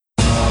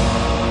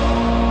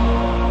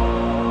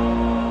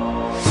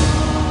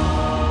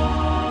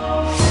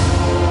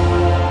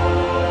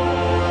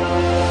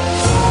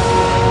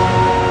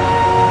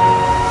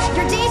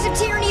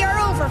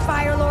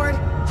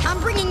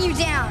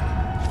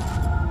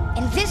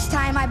And this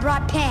time I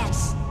brought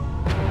pants.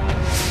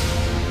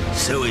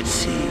 So it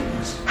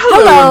seems.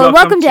 Hello, and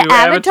welcome to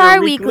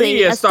Avatar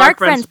Weekly, a Stark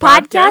Friends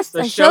podcast,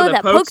 a show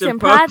that pokes and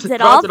prods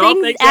at all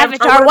things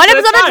Avatar, one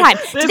episode at a time.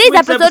 Today's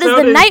episode is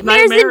The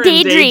Nightmares and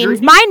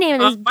Daydreams. My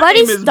name is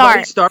Buddy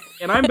Stark.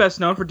 And I'm best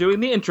known for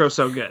doing the intro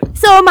so good.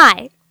 So am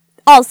I.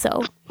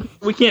 Also.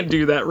 We can't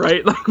do that,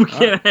 right? Like, we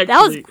can't actually.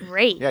 That was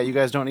great. Yeah, you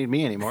guys don't need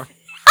me anymore.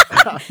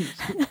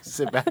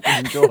 Sit back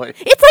and enjoy.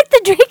 It's like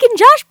the Drake and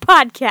Josh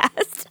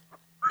podcast.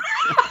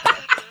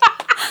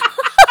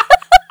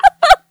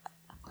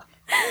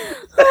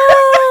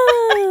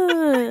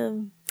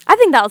 I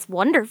think that was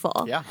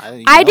wonderful. Yeah,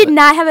 I did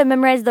not have it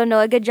memorized though,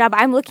 Noah. Good job.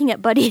 I'm looking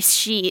at Buddy's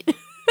sheet.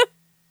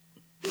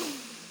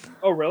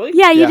 Oh, really?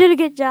 Yeah, you did a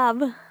good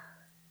job.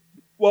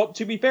 Well,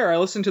 to be fair, I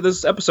listen to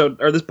this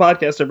episode or this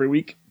podcast every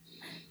week.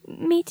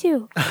 Me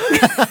too.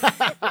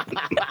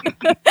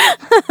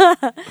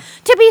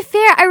 To be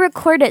fair, I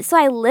record it, so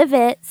I live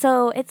it,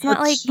 so it's not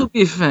like... To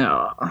be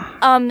fair.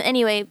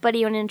 Anyway, Buddy,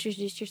 you want to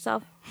introduce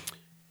yourself?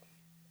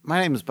 My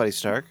name is Buddy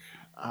Stark.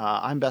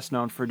 I'm best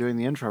known for doing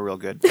the intro real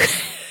good.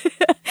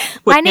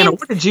 Wait, Hannah,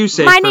 what did you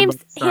say? My name's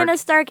Hannah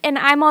Stark, and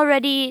I'm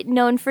already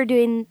known for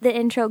doing the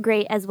intro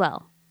great as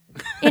well.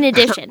 In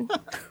addition.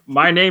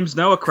 My name's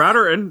Noah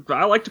Crowder, and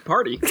I like to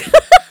party.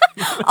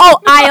 Oh,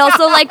 I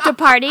also like to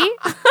party.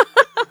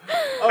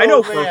 I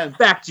know for a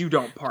fact you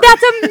don't party.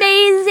 That's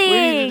amazing. We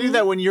need to do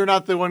that when you're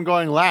not the one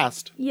going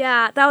last.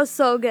 Yeah, that was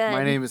so good.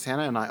 My name is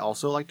Hannah, and I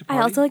also like to party.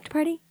 I also like to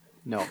party?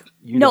 No,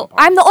 No,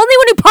 I'm the only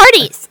one who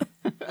parties.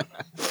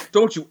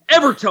 Don't you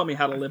ever tell me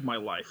how to live my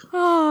life.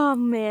 Oh,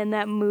 man,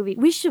 that movie.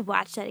 We should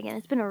watch that again.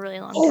 It's been a really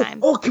long time.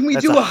 Oh, can we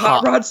do a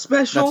Hot Rod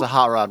special? That's a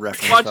Hot Rod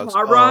reference, Watch folks.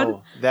 Hot Rod?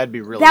 Oh, that'd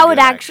be really That good, would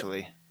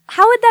actually...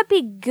 How would that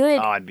be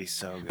good? Oh, it'd be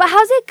so good. But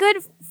how's it good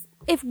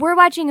if we're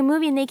watching a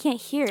movie and they can't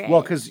hear it?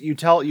 Well, because you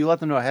let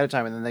them know ahead of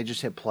time, and then they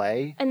just hit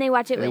play. And they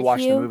watch it with you? They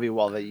watch the movie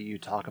while you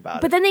talk about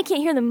it. But then they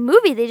can't hear the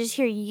movie, they just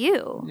hear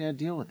you. Yeah,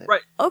 deal with it.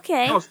 Right.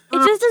 Okay. No, It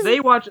just doesn't...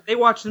 They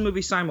watch the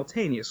movie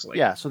simultaneously.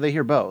 Yeah, so they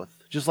hear both.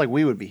 Just like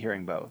we would be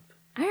hearing both.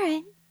 All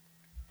right.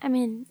 I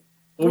mean...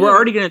 Well, we're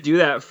already going to do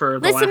that for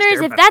the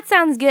listeners, if that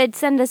sounds good,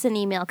 send us an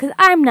email, because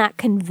I'm not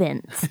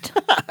convinced.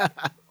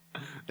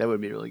 That would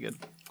be really good.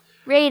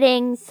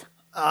 Ratings.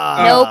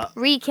 Nope.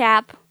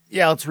 Recap.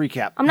 Yeah, let's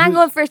recap. I'm not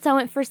going first. I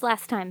went first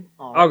last time.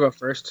 I'll go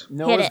first.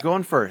 Noah's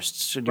going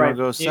first. So do you want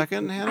to go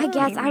second, Hannah? I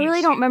guess. I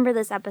really don't remember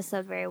this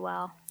episode very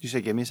well. Did you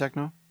say give me a sec,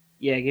 Noah?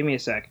 Yeah, give me a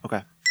sec.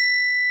 Okay.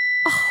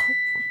 Oh.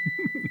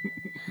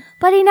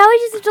 Buddy, now we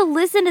just have to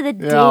listen to the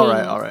ding. Yeah,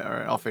 all right.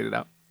 I'll fade it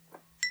out.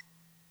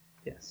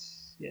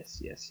 Yes.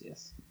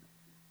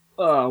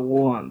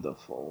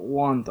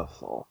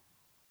 Wonderful.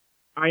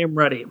 I am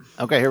ready.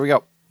 Okay, here we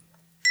go.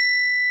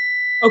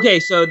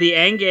 Okay, so the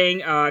Aang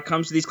gang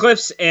comes to these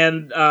cliffs,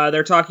 and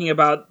they're talking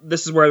about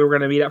this is where we're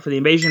going to meet up for the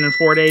invasion in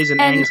 4 days,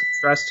 and Aang is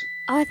stressed.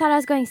 Oh, I thought I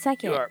was going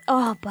second.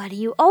 Oh, buddy,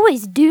 you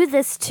always do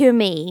this to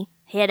me.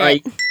 Hit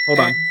it. Hold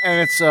on.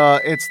 And it's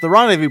the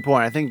rendezvous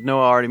point. I think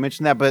Noah already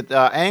mentioned that, but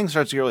Aang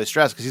starts to get really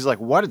stressed because he's like,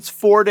 what? It's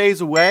 4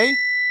 days away?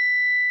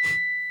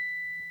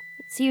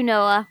 It's you,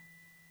 Noah.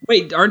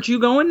 Wait, aren't you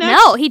going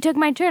next? No, he took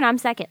my turn. I'm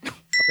second.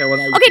 Okay, well,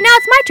 now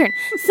it's my turn.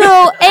 So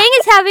Aang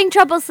is having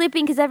trouble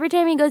sleeping because every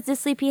time he goes to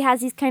sleep, he has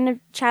these kind of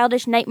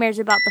childish nightmares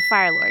about the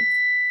Fire Lord.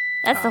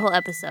 That's the whole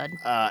episode.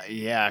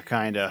 Yeah,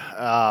 kind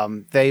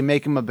of. They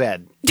make him a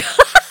bed.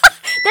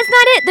 That's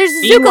not it. There's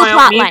Zuko's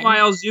plotline.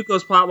 Meanwhile,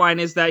 Zuko's plotline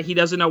is that he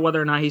doesn't know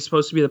whether or not he's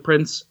supposed to be the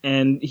prince,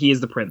 and he is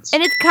the prince.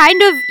 And it's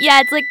kind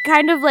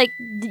of like,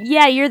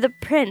 you're the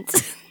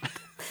prince.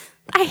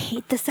 I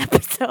hate this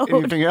episode.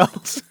 Anything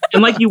else?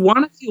 And you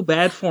want to feel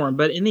bad for him,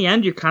 but in the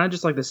end, you're kind of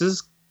just like, this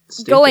is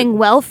stupid. Going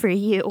well for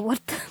you. What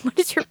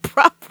is your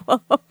problem?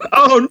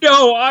 Oh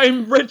no,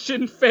 I'm rich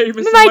and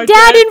famous. My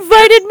dad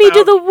invited me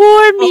to the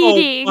war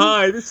meeting. Oh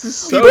my, this is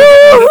so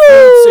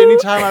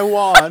anytime I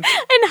want.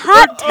 And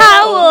hot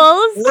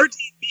towels. Or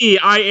TV,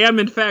 I am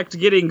in fact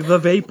getting the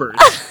vapors.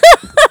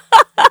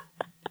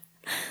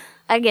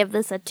 I give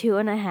this a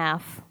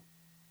 2.5.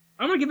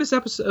 I'm gonna give this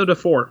episode a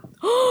 4.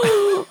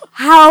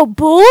 How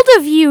bold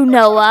of you,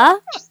 Noah.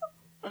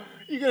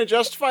 You gonna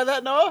justify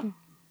that, Noah?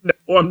 No,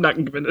 I'm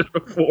not giving it a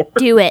 4.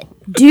 Do it,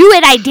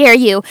 I dare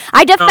you.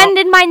 I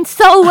defended mine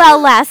so well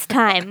last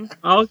time.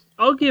 I'll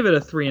give it a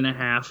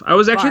 3.5. I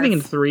was actually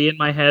thinking 3 in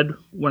my head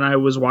when I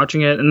was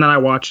watching it, and then I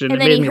watched it, and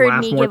then it made he me heard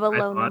laugh me more give a than I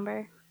low thought.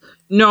 number.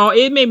 No,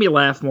 it made me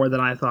laugh more than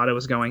I thought it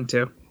was going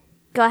to.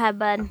 Go ahead,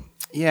 bud.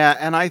 Yeah,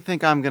 and I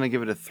think I'm gonna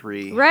give it a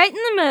 3. Right in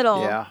the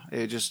middle. Yeah,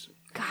 it just...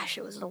 Gosh,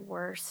 it was the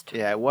worst.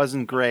 Yeah, it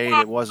wasn't great.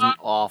 It wasn't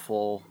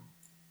awful.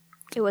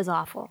 It was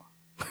awful.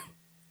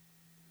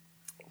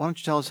 Why don't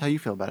you tell us how you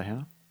feel about it,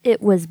 Hannah?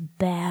 It was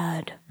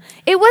bad.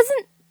 It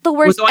wasn't the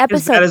worst was it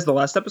episode. as bad as the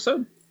last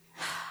episode?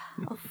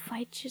 I'll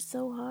fight you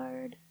so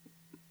hard.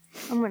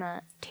 I'm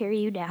gonna tear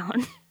you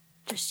down.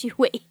 Just you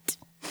wait.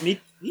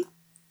 Me?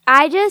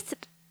 I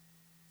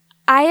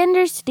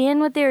understand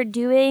what they were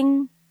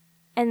doing,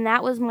 and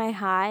that was my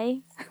high.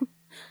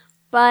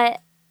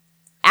 But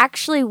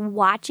actually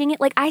watching it,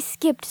 like, I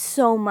skipped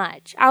so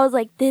much. I was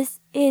like, this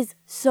is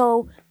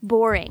so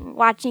boring,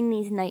 watching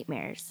these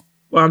nightmares.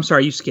 Well, I'm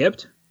sorry, you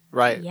skipped?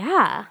 Right.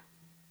 Yeah.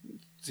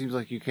 Seems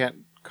like you can't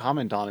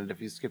comment on it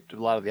if you skipped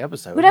a lot of the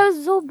episode. But I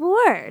was so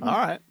bored. All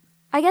right.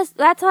 I guess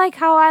that's like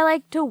how I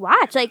like to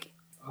watch. Like,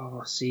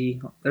 oh, see,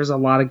 there's a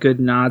lot of good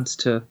nods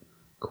to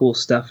cool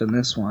stuff in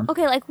this one.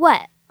 okay, like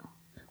what?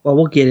 Well,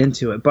 we'll get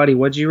into it. Buddy,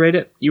 what'd you rate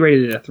it? You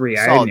rated it a 3.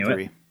 Solid I knew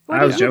 3. it. What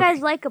did you guys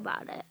like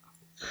about it?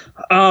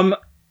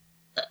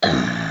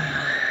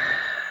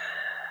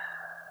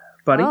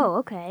 Buddy? Oh,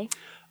 okay.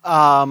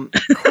 Cool.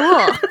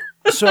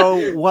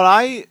 So what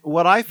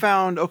I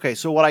found, okay,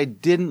 so what I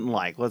didn't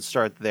like, let's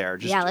start there.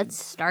 Just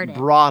let's start it.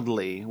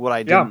 Broadly, what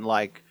I didn't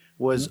like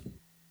was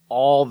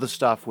all the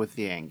stuff with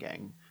the Aang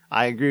gang.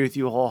 I agree with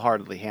you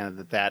wholeheartedly,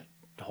 Hannah, that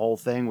whole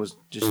thing was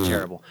just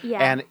terrible. Yeah.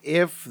 And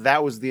if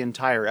that was the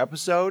entire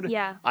episode,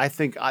 Yeah. I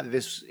think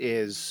this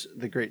is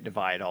the Great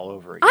Divide all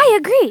over again. I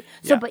agree.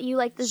 So, Yeah. but you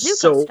like the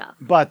Zuko stuff.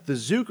 But the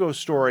Zuko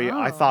story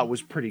I Oh. thought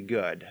was pretty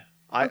good.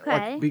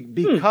 Okay.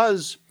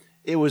 Because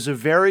it was a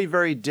very,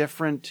 very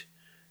different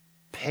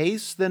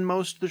pace than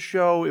most of the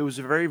show. It was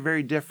a very,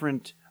 very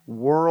different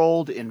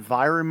world,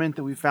 environment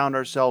that we found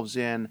ourselves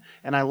in.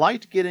 And I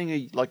liked getting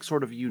a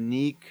sort of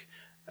unique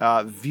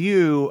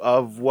view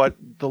of what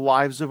the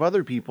lives of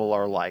other people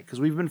are like. Because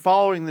we've been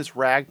following this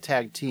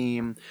ragtag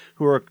team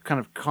who are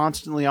kind of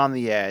constantly on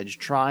the edge,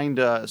 trying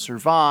to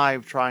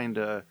survive, trying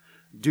to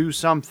do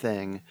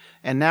something.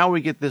 And now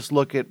we get this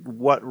look at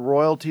what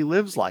royalty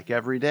lives like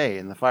every day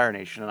in the Fire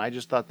Nation. And I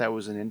just thought that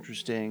was an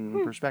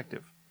interesting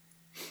perspective.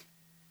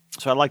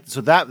 So I liked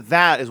so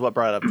that is what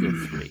brought it up to a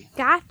 3.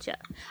 Gotcha.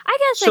 I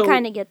guess I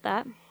kind of get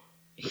that.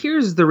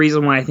 Here's the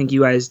reason why I think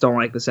you guys don't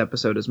like this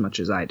episode as much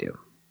as I do.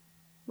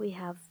 We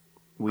have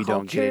We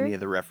don't get any of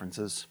the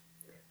references.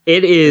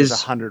 It is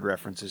There's 100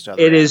 references to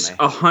other It anime. is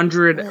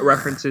 100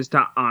 references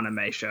to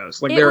anime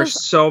shows. Like It there are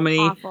was so many.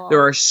 awful.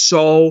 There are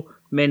so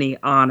many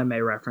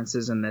anime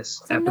references in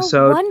this So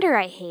episode. no wonder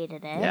I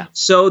hated it. Yeah.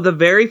 So the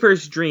very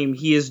first dream,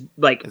 he is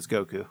like It's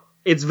Goku.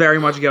 it's very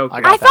much Goku.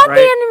 I got I that, thought right?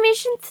 the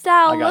animation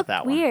style I got looked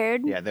that one.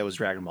 weird. Yeah, that was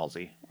Dragon Ball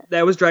Z.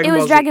 That was Dragon It Ball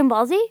was Z. Dragon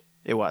Ball Z?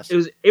 It was. It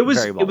was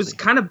Very ballsy.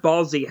 kind of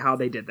ballsy how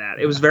they did that.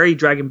 It was very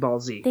Dragon Ball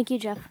Z. Thank you,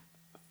 Jeff.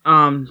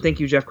 Thank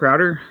you, Jeff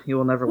Crowder. You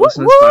will never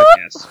listen to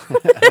this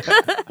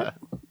podcast.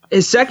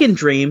 His second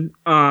dream,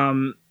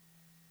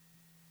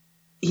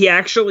 he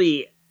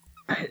actually,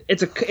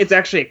 it's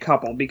actually a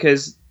couple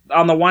because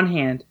on the one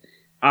hand,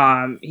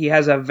 he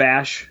has a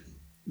Vash,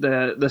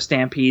 the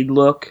Stampede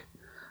look,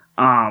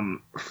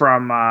 from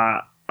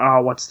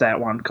what's that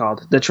one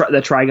called? The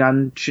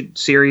Trigun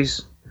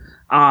series.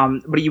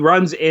 But he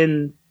runs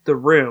in the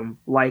room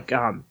like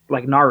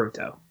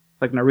Naruto.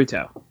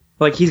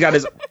 Like he's got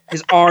his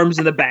arms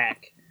in the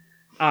back,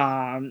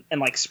 and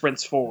like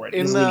sprints forward.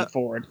 He's leaning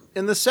forward.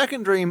 In the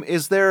second dream,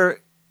 is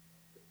there?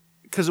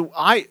 Because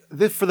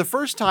for the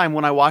first time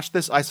when I watched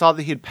this, I saw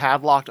that he had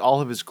padlocked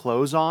all of his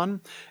clothes on.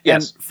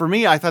 Yes. And for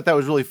me, I thought that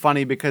was really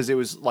funny because it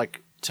was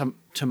like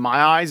to my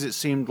eyes, it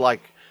seemed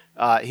like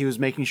he was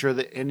making sure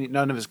that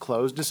none of his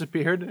clothes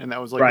disappeared, and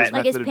that was like Right. his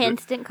Like his method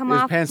pants didn't come his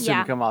off? pants Yeah.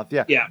 didn't come off.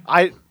 Yeah. Yeah.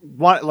 I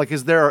want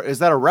is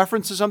that a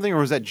reference to something, or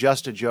was that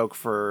just a joke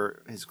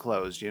for his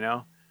clothes? Do you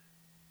know?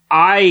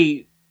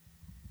 I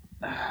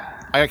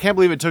can't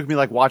believe it took me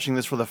like watching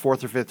this for the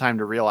 4th or 5th time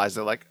to realize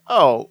that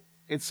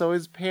it's so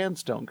his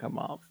pants don't come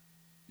off.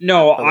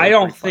 No, That I was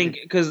don't pretty funny. think,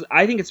 because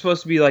I think it's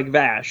supposed to be like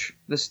Vash,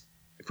 this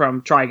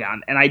from Trigon,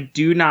 and I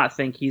do not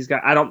think he's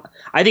got.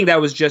 I think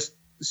that was just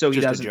so he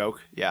Just doesn't. a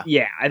joke. Yeah.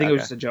 Yeah, I think it was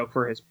Okay. just a joke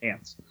for his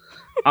pants.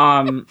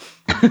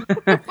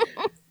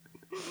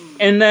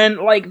 And then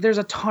like there's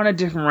a ton of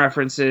different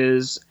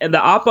references, and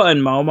the Appa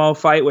and Momo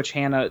fight, which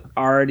Hannah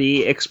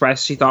already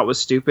expressed she thought was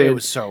stupid. It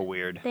was so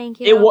weird. Thank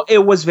you.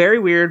 It was very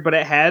weird, but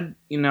it had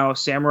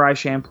Samurai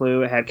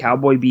Champloo, it had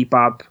Cowboy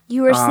Bebop.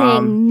 You were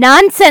saying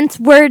nonsense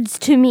words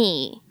to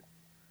me.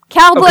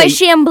 Cowboy Okay.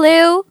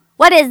 Shamblu?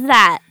 What is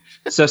that?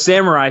 So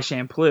Samurai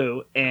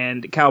Champloo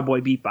and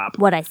Cowboy Bebop.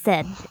 What I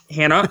said.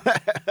 Hannah,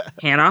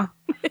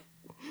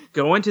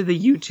 go into the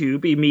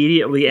YouTube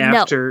immediately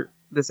after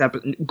this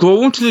episode.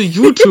 Go into the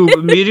YouTube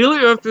immediately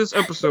after this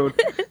episode.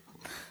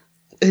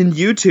 In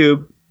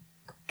YouTube,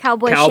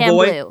 Cowboy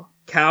Shamblu.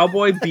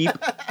 Cowboy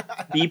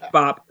Beep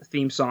Bop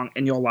theme song,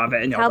 and you'll love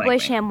it. And you'll Cowboy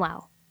thank me.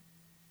 Shamwow.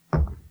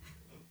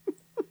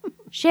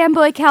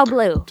 Shamboy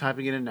Cowblue.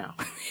 Typing it in now.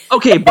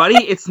 Okay, buddy,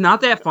 it's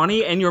not that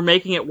funny, and you're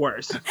making it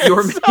worse.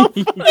 You're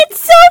It's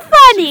so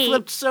funny.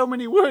 Flipped so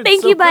many words.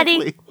 Thank so you, buddy.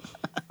 quickly.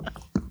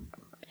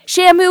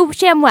 Shamu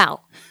Shamwow.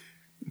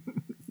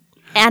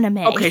 Anime.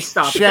 Okay,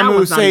 stop. That Shamu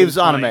was not saves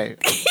even funny. anime.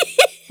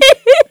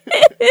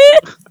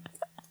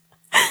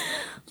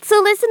 So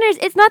listeners,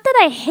 it's not that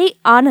I hate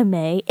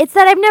anime, it's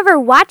that I've never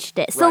watched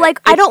it. So Right.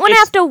 I don't want to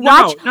have to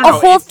watch no, a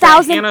whole it's that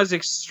 1,000. Hannah's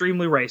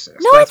extremely racist.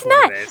 No, That's it's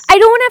what not. it is. I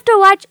don't want to have to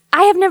watch.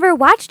 I have never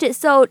watched it.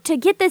 So to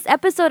get this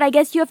episode, I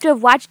guess you have to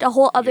have watched a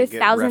whole other get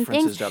 1,000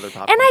 references things. to other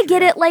pop And I culture,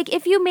 get yeah. it. Like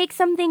if you make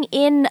something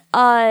in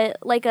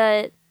like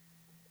a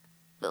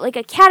like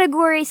a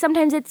category.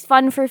 Sometimes it's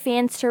fun for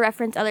fans to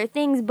reference other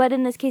things, but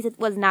in this case, it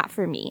was not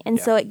for me. And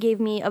so it gave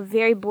me a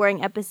very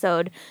boring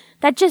episode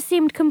that just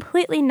seemed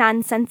completely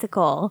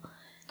nonsensical.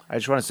 I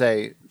just want to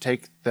say,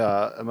 take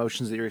the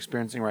emotions that you're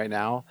experiencing right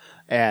now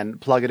and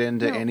plug it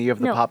into any of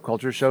the pop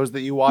culture shows that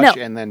you watch,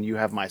 and then you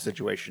have my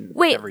situation.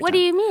 Wait, every what time. do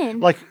you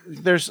mean? Like,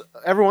 there's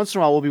every once in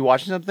a while we'll be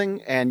watching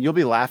something and you'll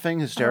be laughing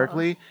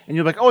hysterically, and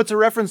you'll be like, "Oh, it's a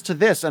reference to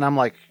this," and I'm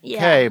like,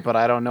 "Okay, but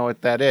I don't know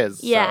what that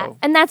is." Yeah, so.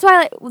 and that's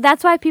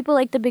why people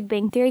like The Big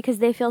Bang Theory, because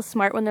they feel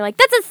smart when they're like,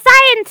 "That's a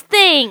science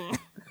thing."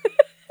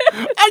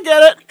 I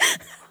get it.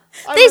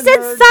 They said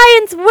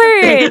science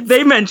words.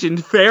 They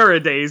mentioned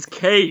Faraday's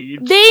cage.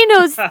 They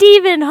know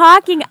Stephen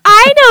Hawking.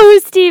 I know who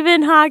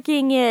Stephen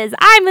Hawking is.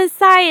 I'm a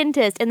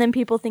scientist. And then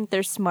people think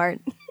they're smart.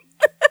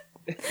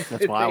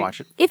 That's why I watch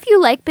it. If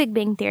you like Big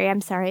Bang Theory,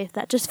 I'm sorry if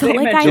that just felt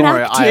like I Don't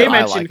worry, knocked They you.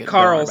 mentioned like it.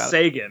 Carl Don't worry about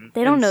Sagan.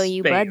 They don't in know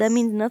you, bud. That space.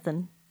 means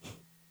nothing.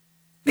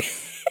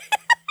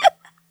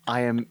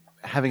 I am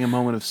having a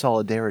moment of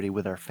solidarity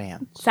with our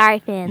fans. Sorry,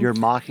 fans. You're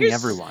mocking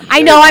everyone.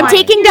 I know. I'm fine.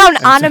 taking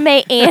down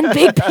anime and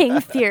Big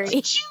Bang Theory.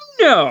 Did you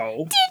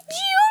know? Did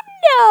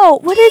you know?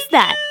 What is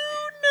that?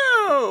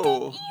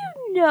 No.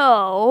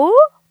 No.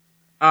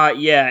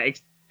 Yeah.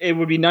 It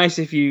would be nice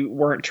if you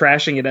weren't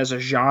trashing it as a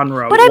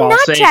genre. But I'm while not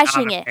saying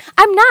trashing anime. it.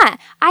 I'm not.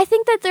 I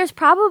think that there's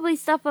probably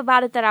stuff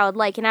about it that I would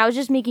like, and I was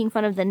just making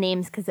fun of the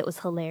names because it was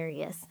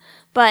hilarious.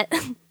 But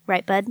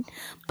right, bud.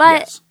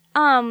 But Yes.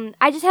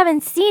 I just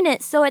haven't seen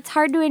it, so it's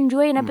hard to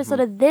enjoy an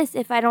episode of this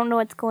if I don't know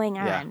what's going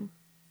on. Yeah.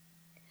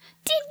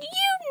 Did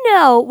you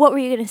know? What were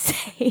you gonna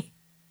say?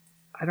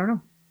 I don't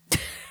know.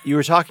 You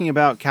were talking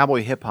about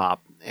cowboy hip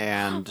hop,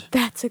 and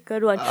That's a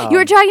good one. You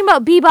were talking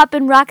about Bebop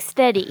and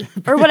Rocksteady,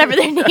 or whatever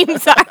their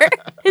names are.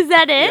 Is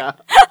that it? Yeah.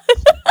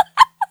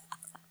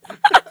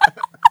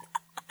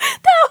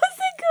 That was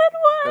a good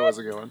one. That was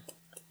a good one.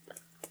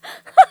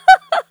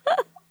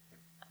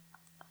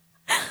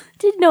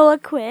 Did Noah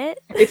quit?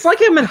 It's like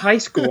I'm in high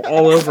school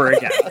all over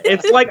again.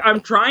 It's like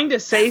I'm trying to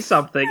say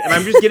something and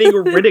I'm just getting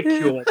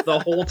ridiculed the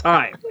whole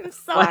time. I'm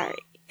sorry.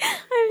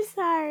 I'm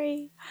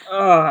sorry.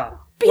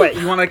 Wait,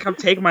 you want to come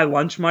take my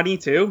lunch money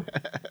too?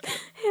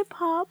 Hip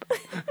hop.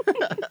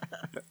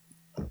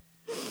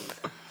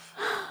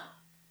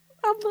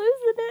 I'm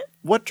losing it.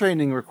 What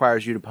training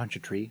requires you to punch a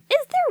tree?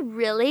 Is there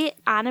really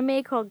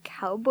anime called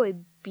Cowboy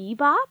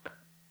Bebop?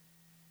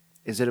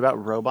 Is it about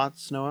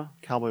robots, Noah?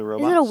 Cowboy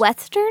robots? Is it a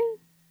western?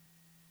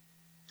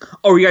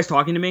 Oh, are you guys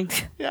talking to me?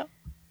 Yeah.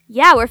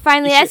 Yeah, we're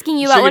finally asking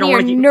you about one of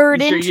your nerd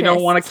interests. You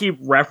don't want to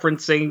keep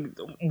referencing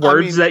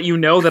words that you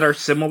know that are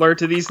similar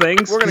to these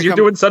things? Because you're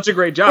doing such a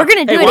great job. We're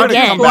going to do it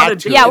again.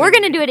 We're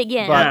going to do it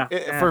again.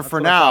 But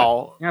for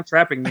now... You're not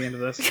trapping me into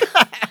this.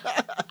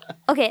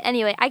 Okay,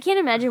 anyway, I can't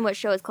imagine what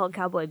show is called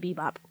Cowboy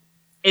Bebop.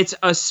 It's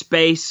a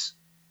space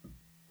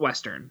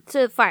western.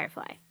 So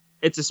Firefly.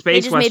 It's a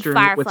space western. They just made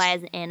Firefly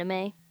as an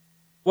anime.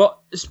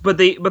 Well, but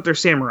they're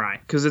samurai.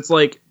 Because it's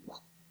like...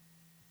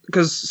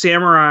 Because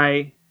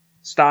samurai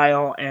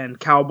style and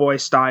cowboy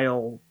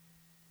style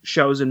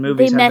shows and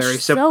movies have very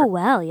mesh similar. so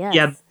well, yes.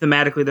 Yeah,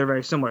 thematically they're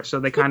very similar. So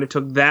they kind of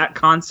took that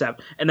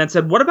concept and then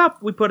said, "What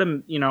about we put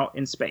him,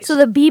 in space?" So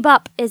the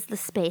Bebop is the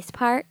space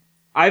part.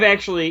 I've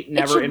actually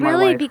never in my life. It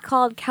should really be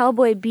called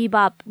Cowboy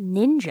Bebop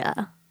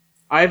Ninja.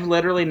 I've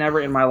literally never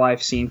in my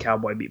life seen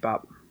Cowboy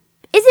Bebop.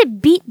 Is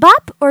it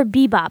Beatbop or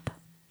Bebop?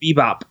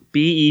 Bebop,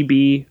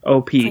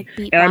 Bebop,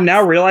 like and I'm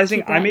now realizing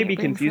Keep that I in may your be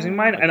brain confusing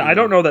forever. mine, and I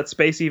don't know that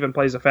space even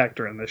plays a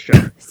factor in this show.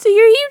 So are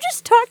you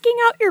just talking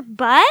out your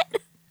butt?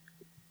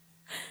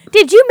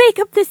 Did you make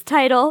up this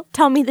title?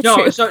 Tell me the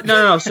truth.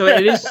 No. So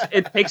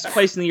it takes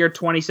place in the year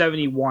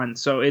 2071.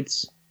 So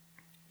it's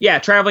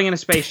traveling in a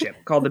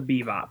spaceship called the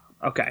Bebop.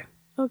 Okay.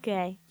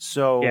 Okay.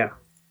 So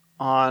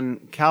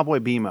on Cowboy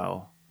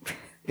BMO,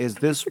 is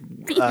this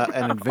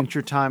an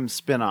Adventure Time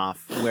spinoff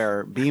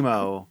where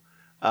BMO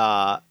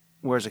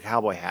wears a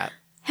cowboy hat?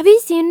 Have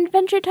you seen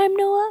Adventure Time,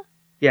 Noah?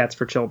 Yeah, it's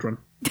for children.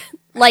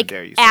 Like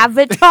dare you say.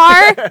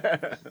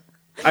 Avatar?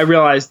 I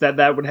realized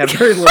that would have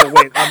very little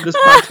weight on this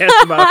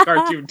podcast about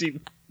cartoon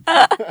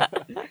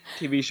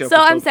TV show. So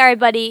I'm sorry,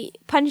 buddy.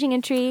 Punching a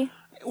tree.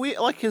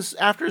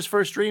 After his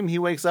first dream, he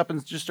wakes up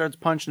and just starts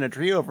punching a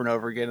tree over and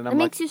over again, and It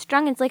makes you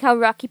strong. It's like how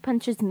Rocky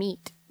punches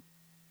meat.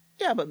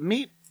 yeah, but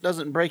meat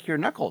doesn't break your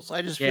knuckles.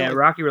 I just feel like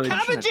Rocky really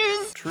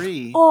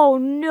tree. Oh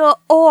no!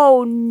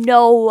 Oh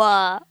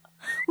Noah!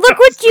 Look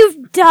what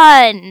you've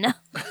done!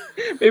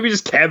 Maybe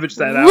just cabbage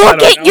that out.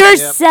 Look at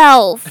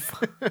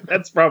yourself!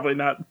 That's probably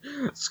not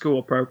school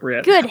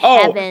appropriate. Good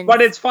heavens.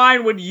 But it's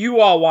fine when you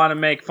all want to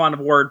make fun of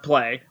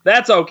wordplay.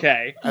 That's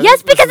okay.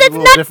 Yes, because this is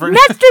a it's little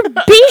not different.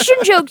 masturbation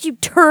jokes, you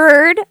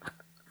turd!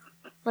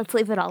 Let's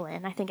leave it all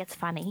in. I think it's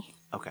funny.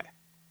 Okay.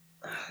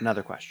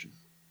 Another question.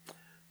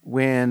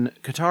 When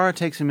Katara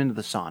takes him into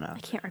the sauna, I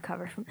can't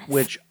recover from this.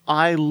 which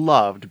I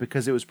loved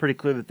because it was pretty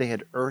clear that they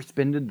had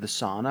earthbended the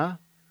sauna.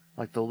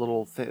 Like the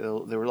little,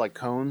 they were like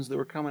cones that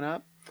were coming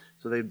up.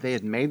 So they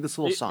had made this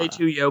little sauna. They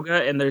do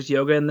yoga, and there's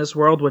yoga in this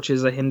world, which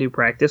is a Hindu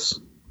practice.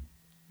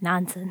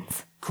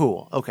 Nonsense.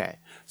 Cool. Okay.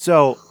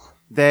 So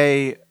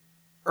they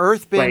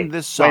Earthbend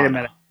this sauna. Wait a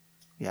minute.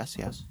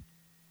 Yes.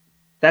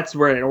 That's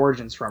where it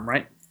origins from,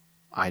 right?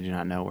 I do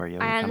not know where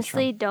yoga I comes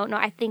honestly from. don't know.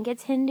 I think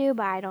it's Hindu,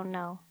 but I don't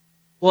know.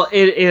 Well,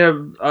 it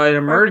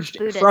emerged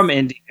Buddhist. from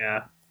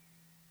India,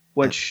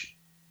 which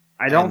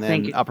I don't and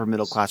think then upper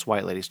middle class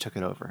white ladies took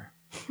it over.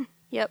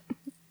 Yep.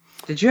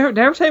 Did I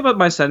ever tell you about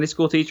my Sunday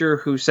school teacher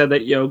who said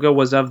that yoga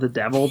was of the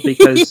devil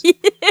because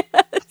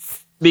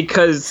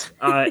because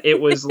it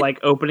was like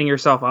opening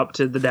yourself up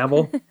to the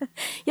devil?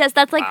 Yes,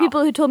 that's like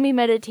people who told me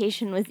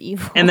meditation was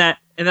evil. And that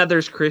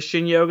there's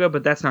Christian yoga,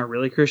 but that's not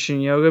really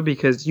Christian yoga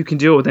because you can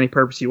do it with any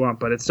purpose you want,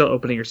 but it's still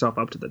opening yourself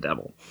up to the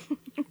devil.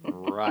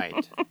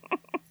 Right.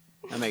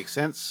 That makes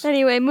sense.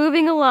 Anyway,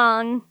 moving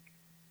along.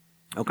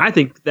 Okay. I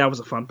think that was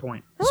a fun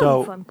point. That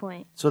was a fun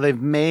point. So they've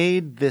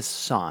made this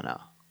sauna.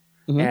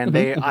 And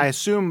they, I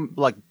assume,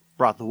 like,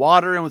 brought the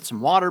water in with some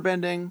water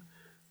bending.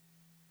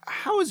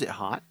 How is it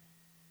hot?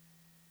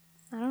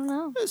 I don't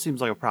know. It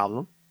seems like a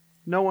problem.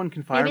 No one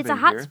can fire Maybe it's a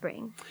hot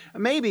spring.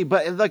 Maybe,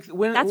 but like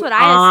when that's what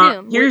I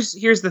assume.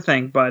 Here's the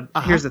thing, bud.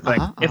 Here's the thing.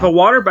 If a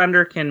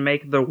waterbender can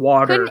make the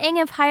water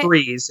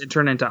freeze and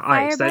turn into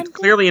ice, that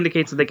clearly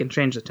indicates that they can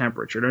change the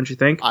temperature, don't you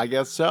think? I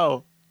guess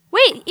so.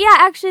 Wait, yeah,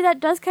 actually,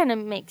 that does kind of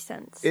make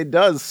sense. It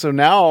does. So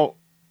now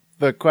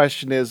the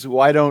question is,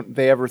 why don't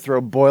they ever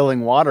throw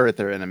boiling water at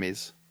their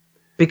enemies?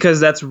 Because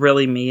that's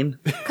really mean.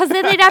 Because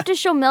then they'd have to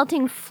show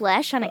melting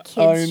flesh on a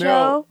kid's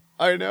show.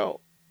 I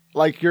know.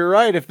 Like, you're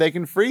right. If they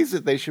can freeze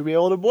it, they should be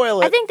able to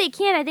boil it. I think they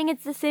can. I think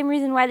it's the same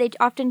reason why they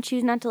often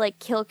choose not to, like,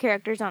 kill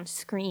characters on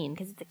screen,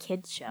 because it's a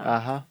kid's show.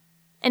 Uh-huh.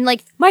 And,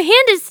 like, my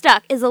hand is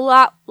stuck is a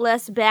lot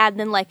less bad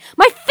than, like,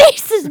 my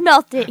face is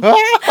melting.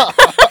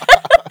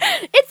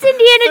 It's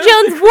Indiana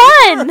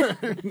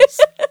Jones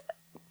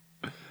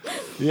 1!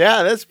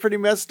 Yeah, that's pretty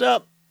messed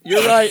up.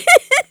 You're right.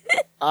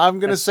 I'm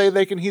going to say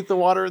they can heat the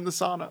water in the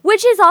sauna.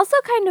 Which is also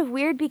kind of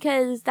weird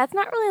because that's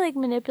not really, like,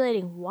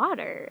 manipulating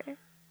water.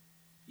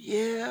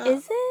 Yeah.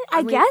 Is it?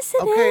 I guess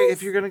it is. Okay,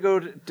 if you're going to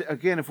go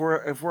again, if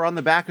we're on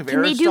the back of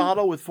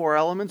Aristotle with 4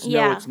 elements,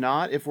 no, it's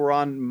not. If we're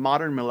on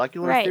modern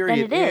molecular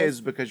theory, it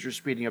is because you're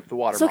speeding up the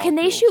water molecules. Can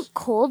they shoot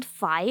cold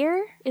fire?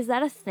 Is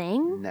that a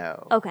thing?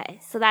 No. Okay,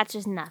 so that's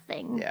just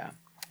nothing. Yeah.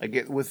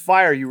 Again, with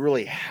fire, you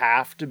really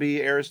have to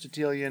be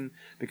Aristotelian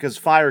because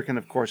fire can,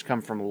 of course,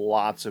 come from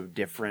lots of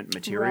different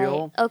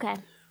material. Right. Okay.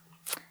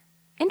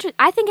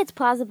 I think it's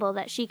plausible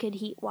that she could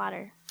heat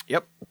water.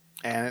 Yep.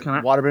 And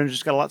waterbender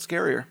just got a lot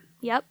scarier.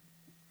 Yep.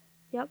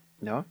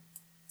 No?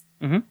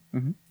 Mm-hmm.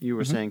 Mm-hmm. You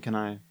were saying, can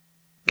I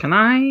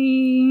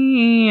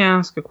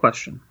ask a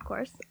question? Of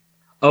course.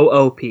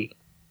 OOP.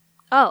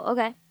 Oh,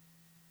 okay.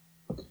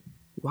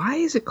 Why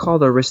is it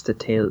called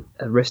aristocrats?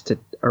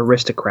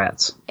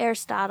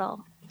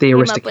 Aristotle. The came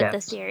aristocrats. Up with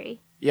this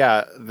theory.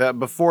 Yeah,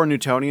 before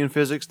Newtonian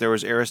physics, there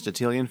was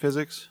Aristotelian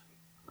physics.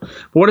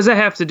 What does that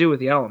have to do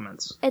with the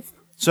elements? It's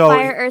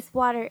fire, earth,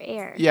 water,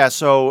 air. Yeah,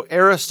 so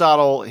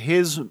Aristotle,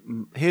 his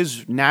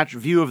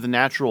view of the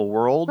natural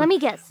world. Let me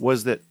guess.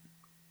 Was that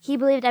he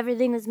believed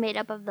everything was made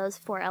up of those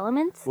 4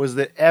 elements? Was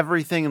that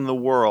everything in the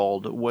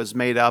world was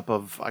made up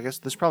of, I guess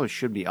this probably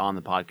should be on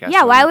the podcast.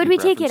 Yeah, why would we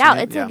take it out?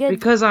 It's a good...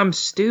 Because I'm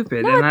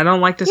stupid and I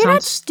don't like to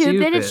sound stupid.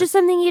 You're not stupid, it's just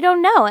something you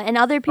don't know. And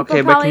other people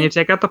Okay, but can you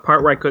take out the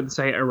part where I couldn't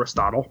say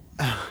Aristotle?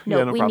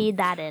 No, we need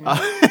that in.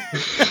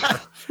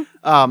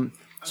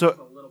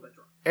 So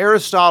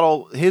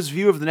Aristotle, his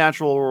view of the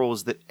natural world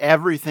was that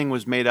everything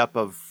was made up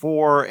of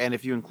 4, and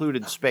if you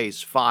included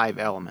space, 5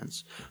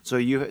 elements. So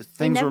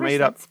things were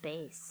made up.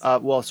 Space.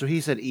 So he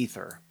said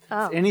ether.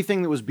 Oh.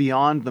 Anything that was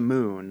beyond the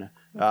moon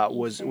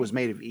was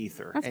made of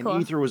ether, That's and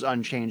cool. ether was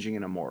unchanging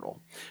and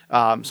immortal.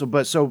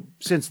 So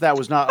since that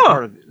was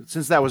not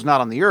since that was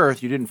not on the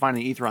Earth, you didn't find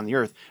any ether on the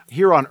Earth.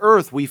 Here on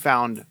Earth, we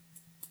found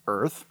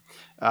earth,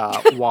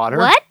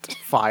 water,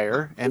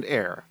 fire, and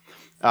air,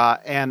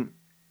 and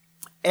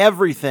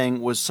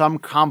everything was some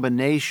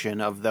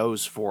combination of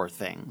those 4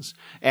 things.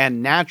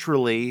 And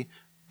naturally,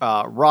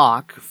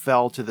 rock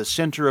fell to the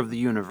center of the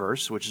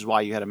universe, which is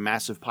why you had a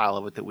massive pile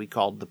of it that we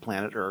called the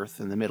planet Earth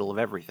in the middle of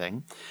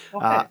everything.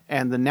 Okay.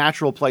 And the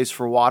natural place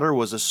for water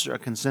was a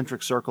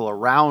concentric circle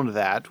around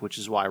that, which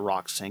is why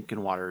rocks sink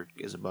and water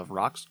is above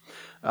rocks.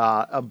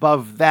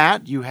 Above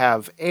that, you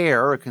have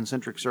air, a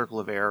concentric circle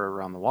of air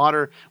around the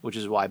water, which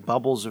is why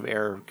bubbles of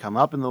air come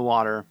up in the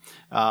water.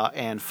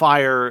 And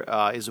fire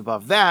is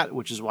above that,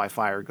 which is why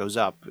fire goes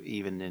up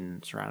even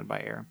in surrounded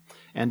by air.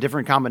 And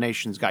different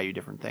combinations got you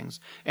different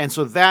things. And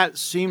so that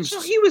seems... So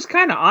he was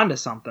kind of onto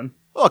something.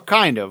 Well,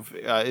 kind of.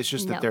 It's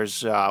just that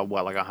there's, like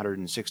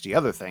 160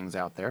 other things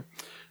out there.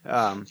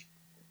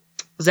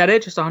 Is that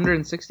it? Just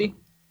 160?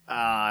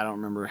 I don't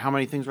remember. How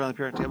many things were on the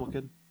periodic table,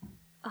 kid?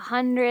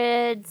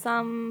 100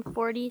 some,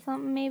 40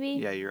 something maybe.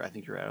 Yeah, I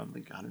think you're right. I don't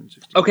think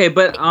 160. Okay,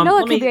 but no,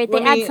 it could be right.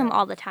 They add some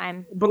all the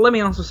time. But let me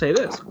also say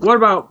this: what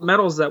about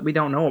metals that we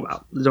don't know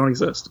about, that don't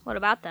exist? What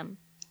about them?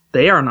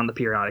 They aren't on the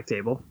periodic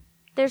table.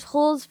 There's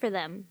holes for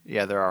them.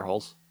 Yeah, there are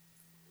holes.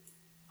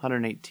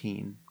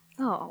 118.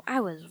 Oh,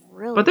 I was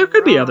really. But there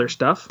could be other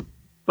stuff.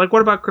 Like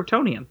what about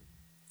Kryptonian?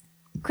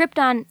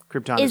 Krypton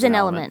is an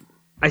element.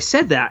 I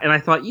said that, and I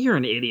thought, you're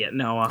an idiot,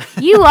 Noah.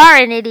 You are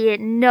an idiot,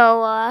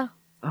 Noah.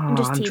 Oh, I'm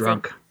just teasing.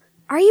 drunk.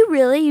 Are you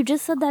really? You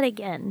just said that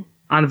again.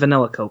 On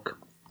vanilla Coke.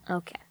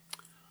 Okay.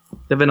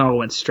 The vanilla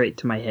went straight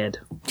to my head.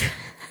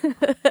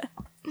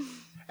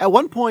 At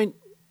one point,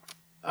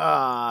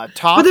 Toph...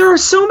 But there are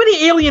so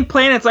many alien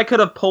planets I could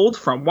have pulled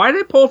from. Why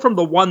did I pull from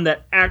the one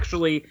that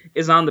actually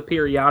is on the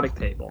periodic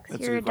table?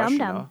 That's You're a a good question,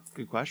 dum-dum. though.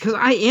 Good question.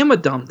 Because I am a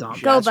dum-dum. You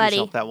should Go, ask buddy.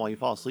 yourself that while you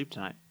fall asleep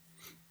tonight.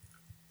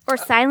 Or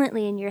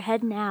silently in your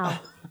head now.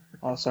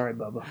 Oh, sorry,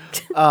 Bubba.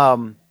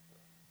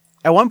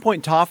 At one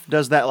point, Toph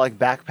does that like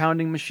back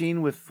pounding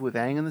machine with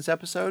Aang in this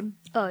episode.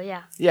 Oh,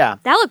 yeah. Yeah,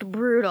 That looked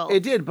brutal.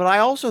 it did. But I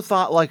also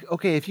thought like,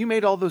 okay, if you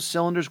made all those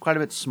cylinders quite a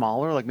bit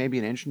smaller, like maybe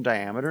an inch in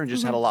diameter, and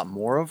just had a lot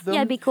more of them, Yeah,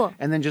 it'd be cool.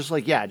 And then just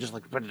like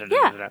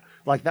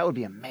like that would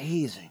be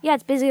amazing. Yeah,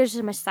 it's basically just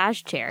a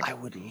massage chair. I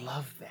would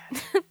love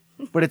that.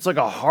 But it's like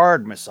a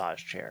hard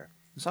massage chair.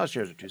 Massage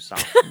chairs are too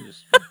soft.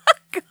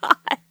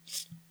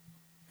 Gosh.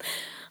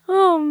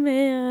 Oh,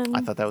 man. I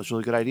thought that was a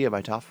really good idea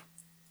by Toph.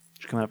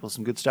 She's coming up with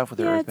some good stuff with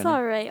her Yeah, it's earthbending.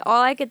 all right.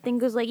 All I could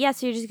think was like, yeah,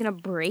 so you're just going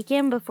to break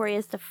him before he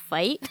has to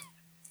fight?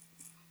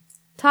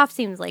 Toph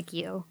seems like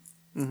you.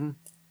 In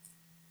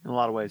a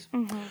lot of ways.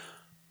 Mm-hmm.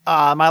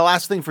 My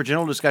last thing for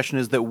general discussion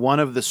is that one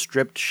of the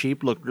stripped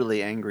sheep looked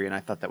really angry, and I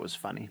thought that was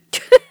funny.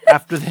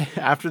 after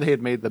they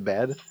had made the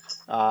bed,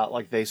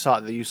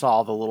 you saw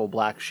all the little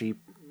black sheep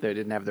that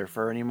didn't have their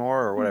fur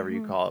anymore, or whatever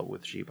you call it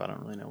with sheep. I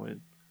don't really know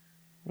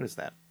what is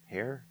that?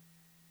 Hair?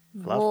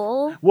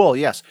 Fluff? Wool?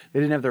 Yes. They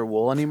didn't have their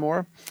wool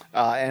anymore,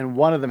 and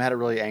one of them had a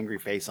really angry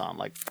face on,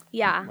 like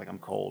I'm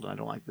cold and I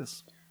don't like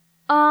this.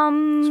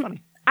 It's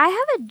funny. I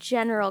have a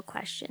general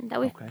question that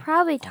we've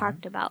probably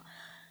talked about,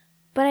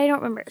 but I don't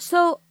remember.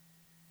 So,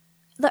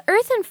 the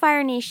Earth and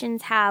Fire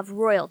Nations have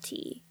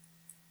royalty.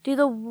 Do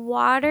the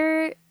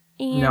water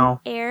and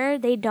air?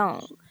 They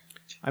don't.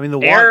 I mean, the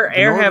Air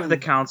northern... have the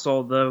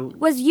council.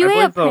 Was Yue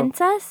a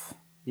princess?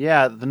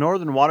 Yeah, the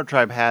Northern Water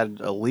Tribe had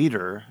a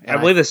leader. I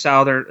believe the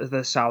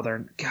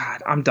Southern.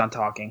 God, I'm done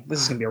talking.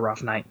 This is gonna be a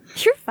rough night.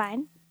 You're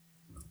fine.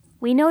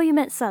 We know you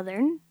meant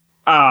Southern.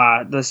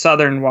 The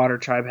Southern Water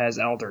Tribe has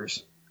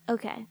elders.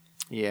 Okay.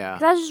 Yeah.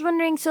 'Cause I was just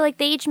wondering, so like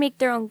they each make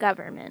their own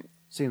government.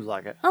 Seems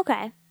like it.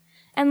 Okay.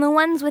 And the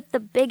ones with the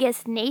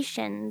biggest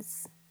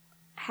nations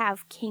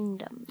have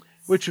kingdoms.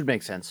 Which would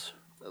make sense.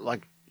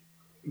 Like,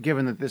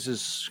 given that this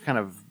is kind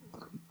of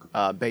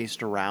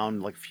based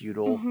around like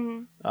feudal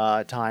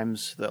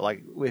times, that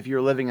like if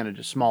you're living in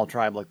a small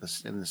tribe like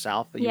this in the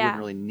South, that you wouldn't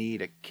really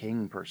need a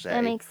king per se.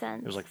 That makes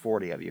sense. There's like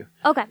 40 of you.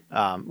 Okay.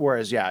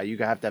 Whereas, you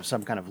have to have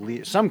some kind of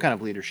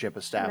leadership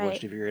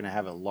established if you're going to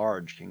have a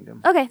large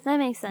kingdom. Okay, that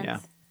makes sense. Yeah.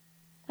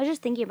 I was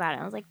just thinking about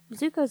it. I was like,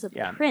 Zuko's a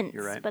prince,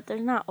 you're right. but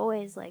there's not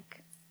always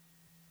like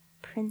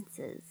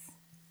princes.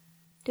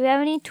 Do we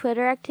have any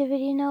Twitter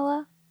activity,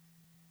 Noah?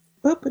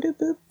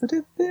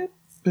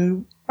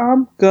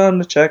 I'm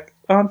gonna check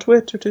on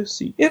Twitter to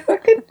see if I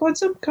can find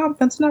some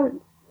comments.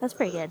 That's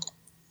pretty good.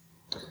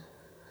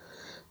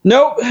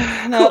 Nope,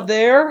 not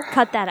there.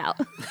 Cut that out.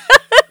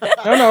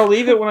 No,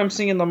 leave it when I'm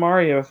singing the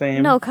Mario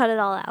theme. No, cut it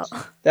all out.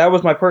 That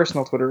was my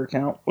personal Twitter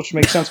account, which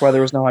makes sense why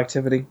there was no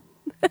activity.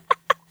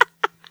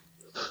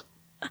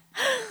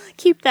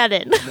 Keep that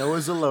in.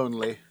 Noah's a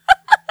lonely.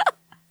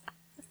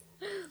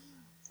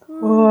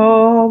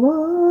 All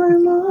by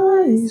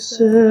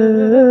myself.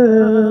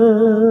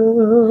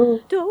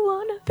 Don't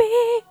wanna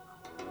be.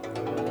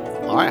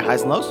 All right,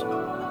 highs and lows.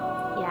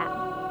 Yeah.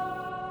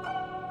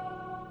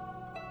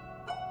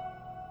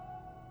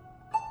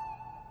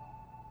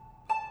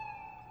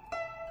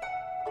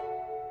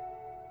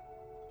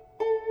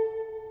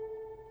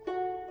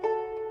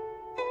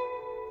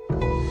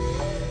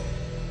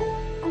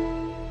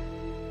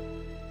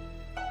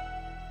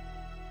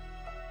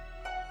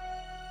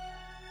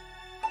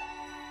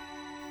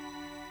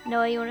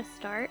 Noah, you want to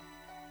start?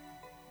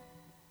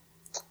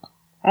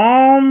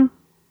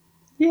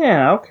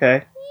 Yeah,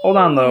 okay. Hold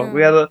on though.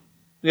 We gotta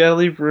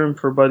leave room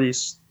for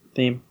Buddy's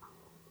theme.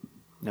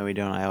 No, we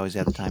don't. I always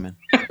have the time in.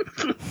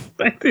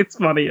 It's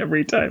funny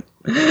every time.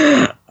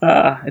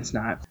 It's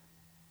not.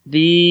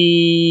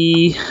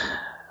 I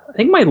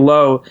think my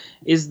low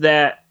is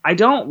that I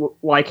don't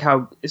like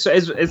how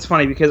it's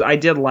funny because I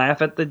did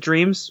laugh at the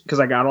dreams because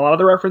I got a lot of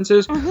the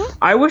references. Mm-hmm.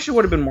 I wish it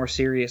would have been more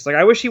serious. Like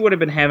I wish he would have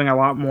been having a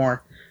lot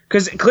more,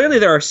 because clearly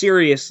there are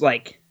serious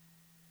like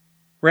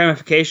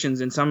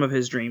ramifications in some of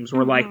his dreams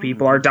where like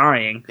people are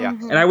dying. Yeah.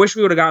 And I wish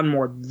we would have gotten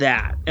more of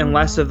that and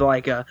less of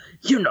like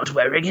you're not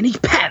wearing any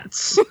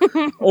pants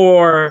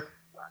or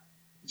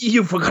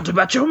you forgot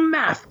about your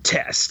math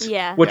test.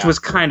 Yeah. Which was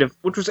kind of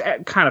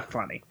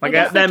funny. Like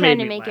that made trying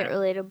me to make laugh. it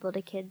relatable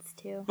to kids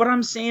too. But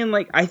I'm saying,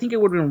 like, I think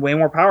it would have been way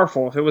more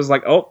powerful if it was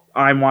like, oh,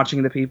 I'm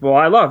watching the people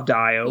I love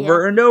die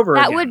over and over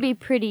again. That would be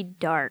pretty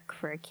dark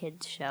for a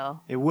kid's show.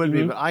 It would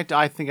be, but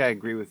I think I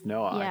agree with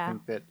Noah. Yeah. I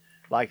think that,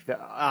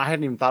 I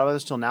hadn't even thought about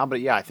this till now,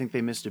 but yeah, I think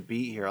they missed a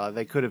beat here.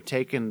 They could have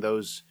taken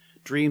those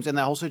dreams and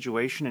that whole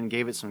situation and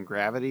gave it some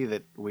gravity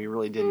that we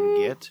really didn't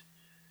get.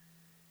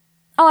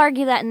 I'll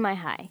argue that in my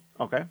high.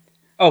 Okay.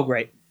 Oh,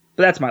 great.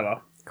 But that's my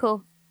low.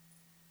 Cool.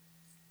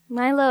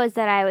 My low is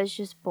that I was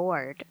just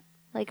bored.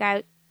 Like,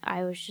 I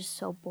was just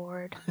so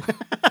bored.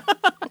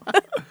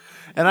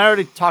 And I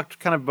already talked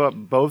kind of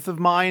about both of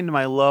mine.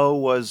 My low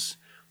was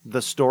the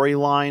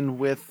storyline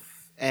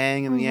with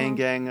Aang and the Yang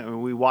Gang. I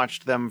mean, we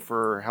watched them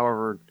for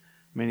however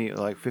many,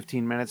 like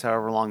 15 minutes,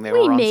 however long they were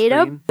on screen. We made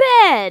a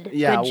bed.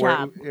 Yeah, good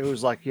job. It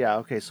was like,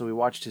 okay, so we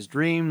watched his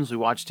dreams. We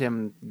watched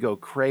him go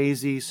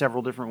crazy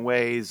several different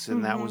ways,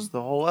 and that was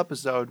the whole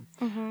episode.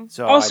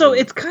 So also,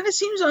 it kind of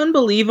seems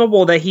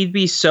unbelievable that he'd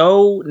be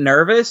so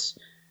nervous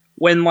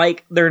when,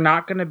 like, they're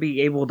not going to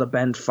be able to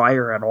bend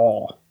fire at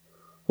all.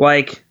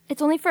 Like,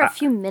 it's only for a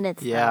few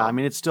minutes. Yeah, though. I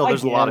mean, it's still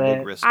there's a lot of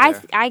big risk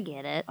there. I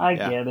get it. I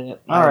get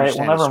it. All right,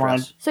 well, never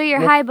mind. So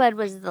your high bud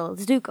was the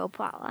Zuko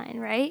plotline,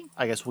 right?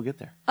 I guess we'll get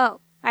there. Oh,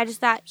 I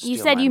just thought you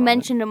said you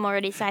mentioned him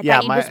already, so I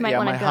thought you just might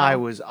want to go. My high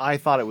was I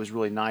thought it was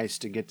really nice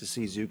to get to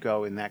see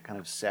Zuko in that kind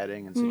of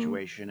setting and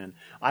situation, and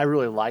I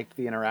really liked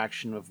the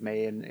interaction of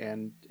May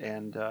and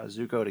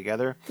Zuko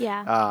together.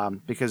 Yeah.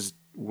 Because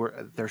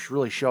they're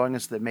really showing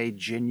us that May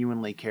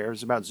genuinely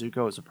cares about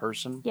Zuko as a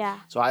person. Yeah.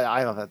 So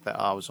I thought that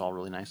was all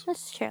really nice.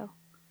 That's true.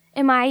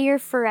 Am I your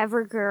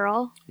forever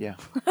girl? Yeah.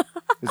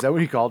 Is that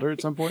what he called her at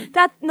some point?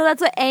 That's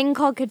what Aang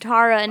called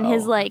Katara in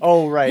his like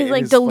his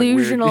like his,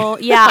 delusional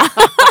like, yeah.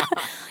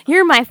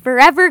 You're my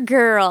forever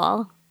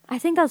girl. I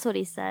think that's what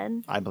he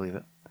said. I believe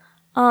it.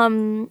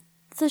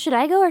 So should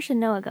I go or should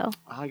Noah go?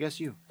 I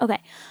guess you.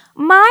 Okay.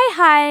 My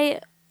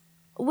high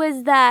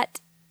was that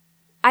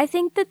I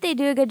think that they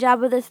do a good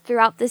job of this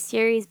throughout the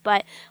series,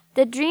 but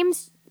the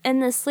dreams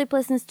and the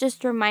sleeplessness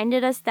just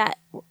reminded us that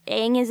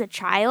Aang is a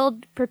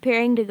child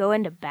preparing to go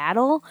into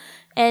battle.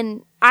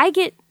 And I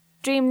get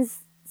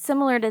dreams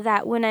similar to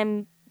that when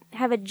I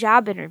have a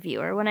job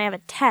interview or when I have a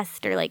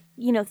test or like,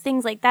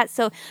 things like that.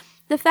 So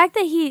the fact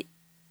that he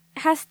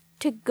has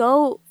to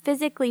go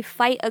physically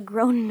fight a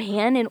grown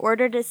man in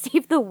order to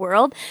save the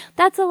world,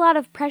 that's a lot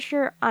of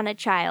pressure on a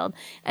child.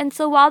 And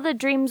so while the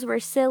dreams were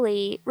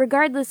silly,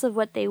 regardless of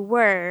what they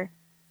were,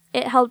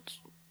 it helped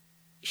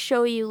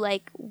show you,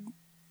 like,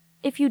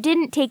 if you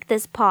didn't take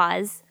this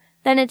pause,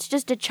 then it's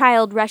just a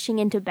child rushing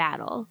into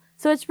battle.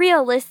 So it's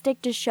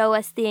realistic to show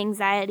us the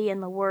anxiety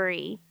and the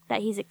worry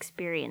that he's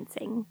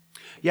experiencing.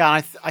 Yeah,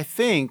 I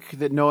think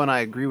that Noah and I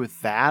agree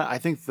with that. I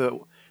think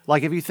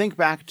if you think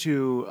back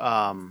to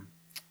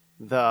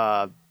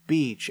the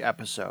beach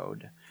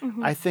episode,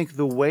 I think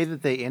the way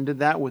that they ended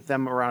that with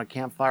them around a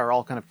campfire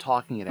all kind of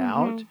talking it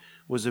out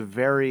was a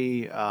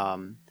very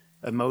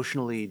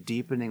emotionally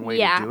deepening way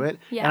to do it.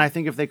 Yeah. And I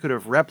think if they could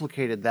have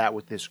replicated that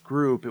with this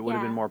group, it would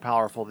have been more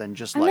powerful than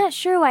just I'm not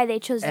sure why they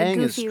chose the Aang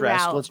goofy is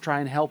stressed, route. let's try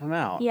and help him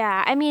out.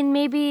 Yeah, I mean,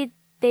 maybe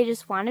they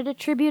just wanted a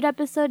tribute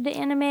episode to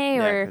anime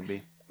or... could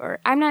be. Or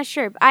I'm not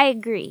sure. I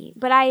agree.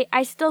 But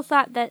I still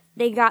thought that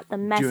they got the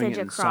message Doing it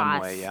in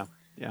across. Some way,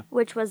 yeah.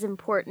 Which was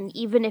important,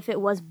 even if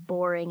it was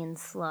boring and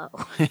slow.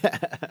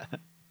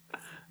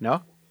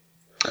 No?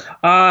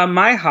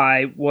 My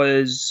high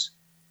was,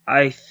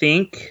 I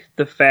think,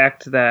 the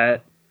fact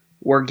that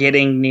we're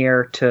getting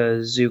near to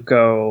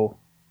Zuko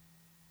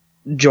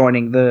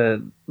joining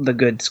the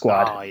good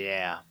squad. Oh,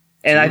 yeah.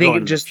 And so I think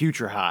it just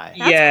future high.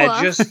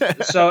 That's cool.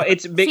 just so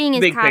it's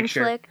big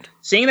picture.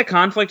 Seeing the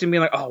conflict and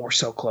being like, "Oh, we're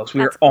so close.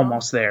 We're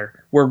almost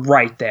there. We're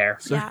right there."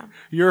 So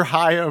your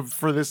high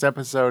for this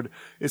episode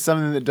is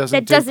something that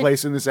doesn't take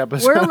place in this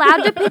episode. We're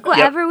allowed to pick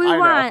whatever we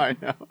want. I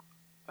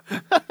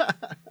know.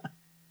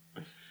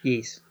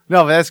 Yes.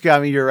 No, but that's good. I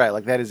mean, you're right.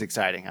 Like, that is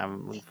exciting.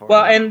 I'm looking forward.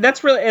 Well, and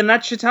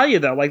that should tell you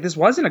though. Like, this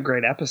wasn't a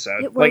great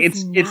episode.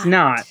 It's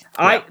not.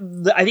 Yeah.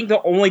 I think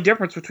the only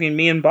difference between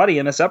me and Buddy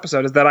in this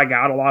episode is that I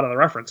got a lot of the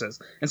references,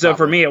 and so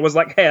for me, it was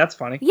like, hey, that's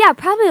funny. Yeah,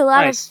 probably a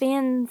lot of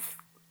fans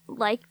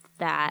liked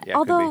that. Yeah,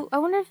 although I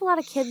wonder if a lot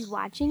of kids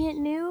watching it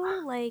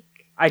knew. Like,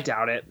 I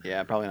doubt it.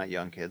 Yeah, probably not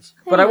young kids.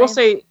 But I will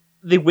say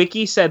the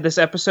wiki said this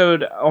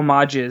episode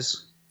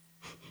homages,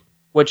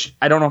 which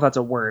I don't know if that's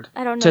a word,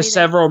 I don't know to either.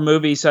 several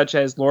movies such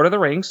as Lord of the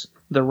Rings,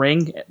 The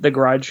Ring, The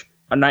Grudge,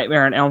 A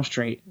Nightmare on Elm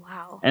Street,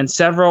 and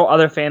several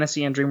other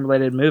fantasy and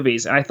dream-related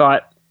movies. And I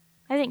thought,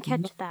 I didn't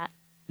catch that.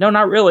 No,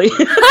 not really.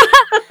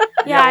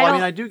 Yeah,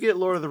 well, I do get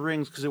Lord of the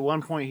Rings because at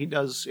one point he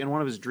does, in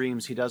one of his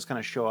dreams, he does kind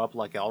of show up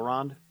like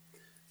Elrond.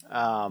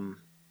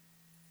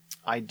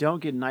 I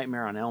don't get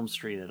Nightmare on Elm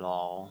Street at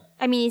all.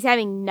 I mean, he's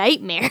having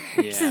nightmares.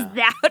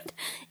 Yeah.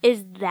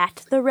 Is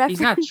that the reference?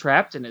 He's not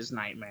trapped in his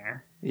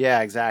nightmare.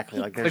 Yeah, exactly.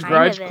 Like the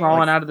Grudge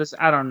crawling out of this.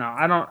 I don't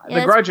know.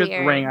 The Grudge is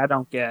the Ring. I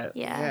don't get.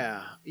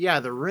 Yeah.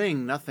 The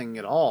Ring, nothing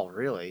at all,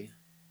 really.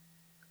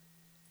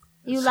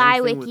 You lie,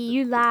 Wiki.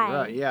 You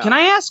lie. Yeah. Can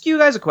I ask you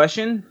guys a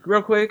question,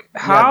 real quick?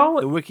 How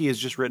the Wiki is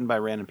just written by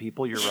random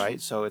people. You're right,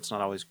 so it's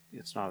not always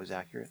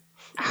accurate.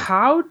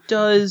 How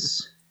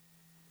does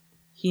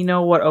he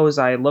know what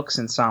Ozai looks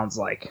and sounds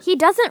like? He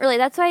doesn't really.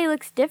 That's why he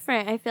looks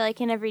different. I feel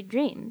like in every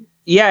dream.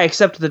 Yeah,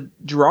 except the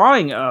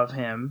drawing of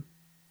him.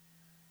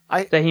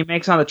 that he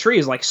makes on the tree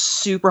is like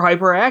super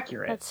hyper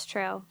accurate. That's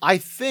true. I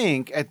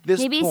think at this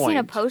Maybe point, he's seen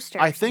a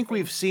poster. I think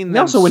we've seen them. He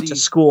also went to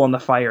school in the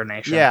Fire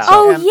Nation. Yeah.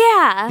 Oh, and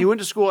yeah. He went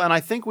to school, and I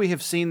think we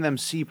have seen them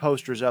see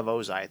posters of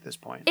Ozai at this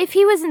point. If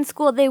he was in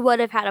school, they would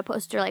have had a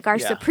poster like our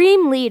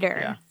supreme leader.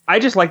 Yeah. I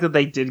just like that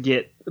they did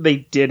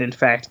in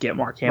fact get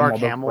Mark Hamill. Mark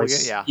Hamill,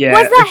 yeah.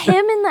 Was that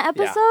him in the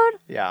episode?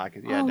 Yeah, oh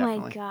definitely.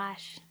 my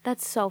gosh,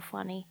 that's so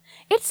funny.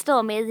 It's still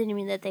amazing to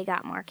me that they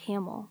got Mark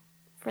Hamill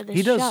for this show.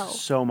 He does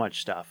so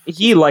much stuff.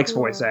 He likes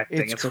voice acting.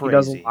 It's crazy. He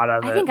does a lot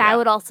of it. I think I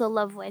would also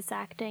love voice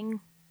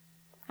acting.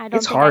 I don't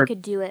think hard. I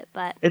could do it,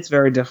 but it's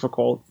very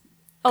difficult.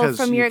 Oh,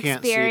 from your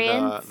can't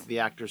experience, see the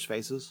actors'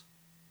 faces.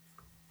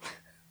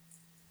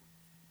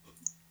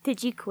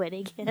 Did you quit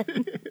again?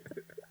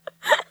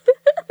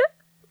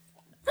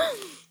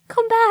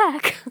 Come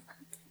back.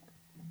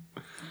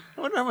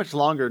 I wonder how much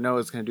longer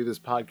Noah's going to do this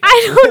podcast.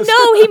 I don't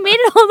know. He made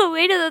it all the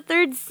way to the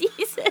 3rd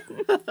season.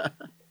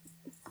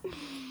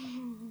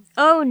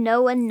 Oh,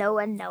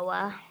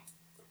 Noah.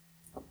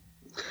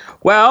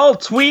 Well,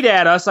 tweet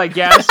at us, I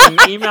guess, and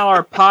email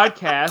our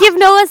podcast. Give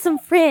Noah some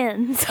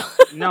friends.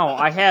 No,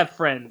 I have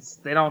friends.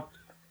 They don't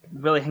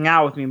really hang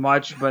out with me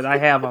much, but I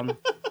have them.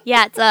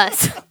 Yeah, it's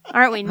us.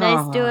 Aren't we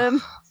nice to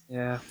him?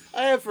 Yeah.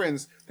 I have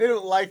friends. They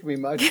don't like me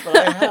much, but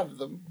I have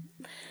them.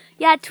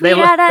 Yeah, tweet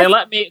at us.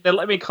 They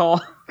let me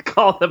call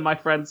them my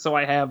friends, so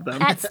I have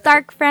them. At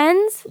Stark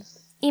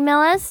Friends. Email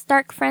us,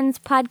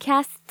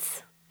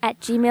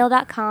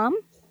 starkfriendspodcasts@gmail.com.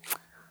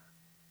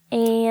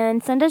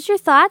 And send us your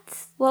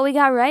thoughts. What we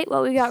got right,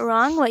 what we got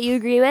wrong, what you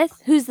agree with.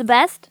 Who's the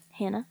best?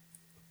 Hannah.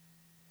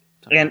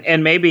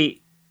 And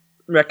maybe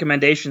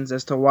recommendations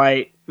as to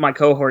why my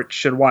cohort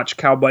should watch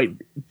Cowboy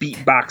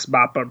Beatbox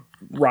Bopper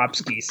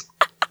Robskis.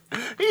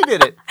 He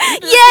did it.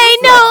 Yay,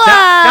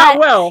 Noah! Not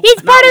well.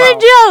 He's part of the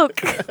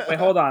joke. Wait,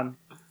 hold on.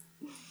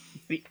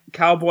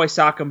 Cowboy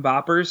Sock'em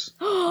Boppers.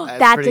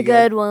 That's a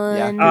good one.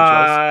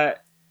 Yeah,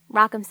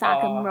 Rock'em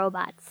Sock'em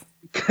Robots.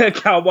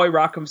 Cowboy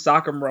Rock'em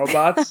Sock'em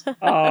Robots.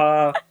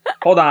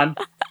 Hold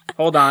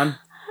on.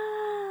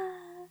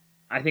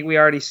 I think we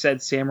already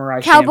said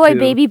Samurai Cowboy Shampoo,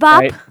 Baby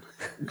Bop. Right?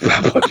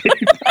 Cowboy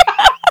Baby Bop.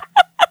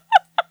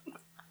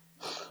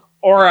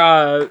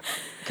 Or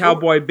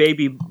Cowboy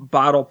Baby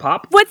Bottle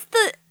Pop. What's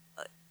the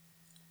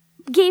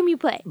game you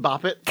play?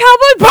 Bop it.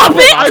 Cowboy Bop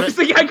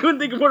It. I couldn't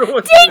think of what it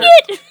was. Dang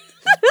it!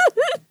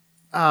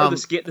 The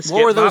skit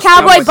what were those?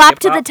 Cowboy Bop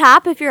to the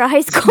Top if you're a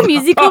High School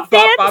Musical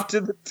fan. Bop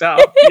to the top.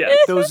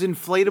 Yes. Those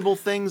inflatable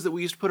things that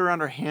we used to put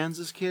around our hands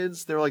as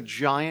kids. They were like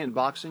giant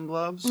boxing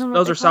gloves.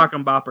 Those are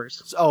Sock'em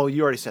Boppers. Oh,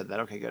 you already said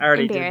that. Okay, good. I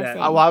already did that.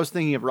 Embarrassing. I was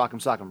thinking of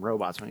Rock'em Sock'em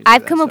Robots when you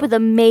I've come up with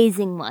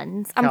amazing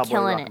ones. I'm Cowboy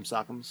killing Rock'em it.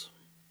 Sock'ems.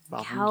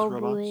 Bopp'ems, Cowboy.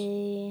 Robots.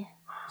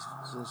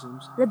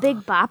 The Big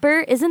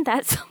Bopper? Isn't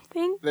that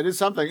something? That is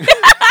something.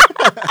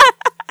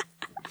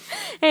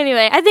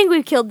 Anyway, I think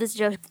we've killed this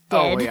joke dead.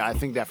 Oh, yeah, I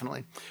think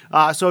definitely.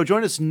 So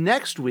join us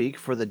next week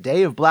for the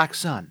Day of Black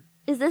Sun,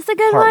 Is this a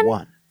good Part one?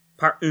 1.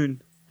 Part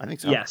un. I think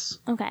so. Yes.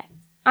 Okay.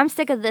 I'm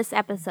sick of this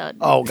episode.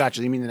 Oh,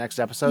 gotcha. You mean the next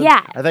episode?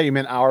 Yeah. I thought you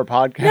meant our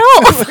podcast.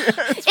 No! Is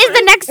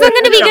the next one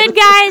going to be good,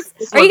 guys?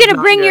 Are you going to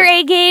bring your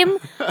A game?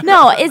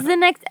 No. Is the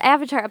next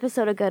Avatar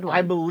episode a good one?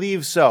 I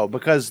believe so,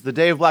 because the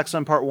Day of Black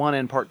Sun Part 1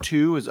 and Part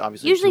 2 is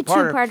obviously Usually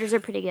two-parter, two-parters are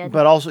pretty good.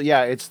 but also,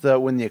 yeah, it's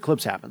when the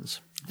eclipse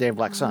happens. Day of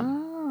Black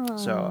Sun.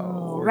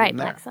 So, we're right, getting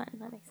there. Black Sun.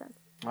 That makes sense.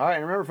 All right,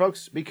 and remember,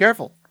 folks, be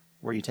careful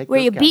where you take Where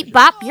those you cabbages. beat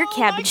bop your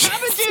cabbages.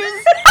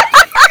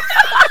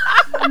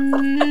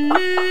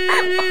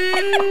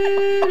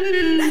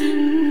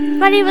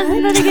 Buddy,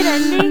 wasn't that a good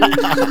ending?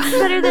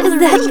 Better than Is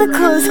that the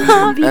close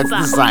off? That's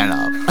the sign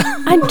off.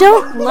 I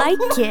don't like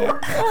it.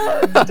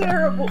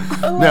 Terrible.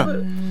 I love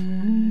it.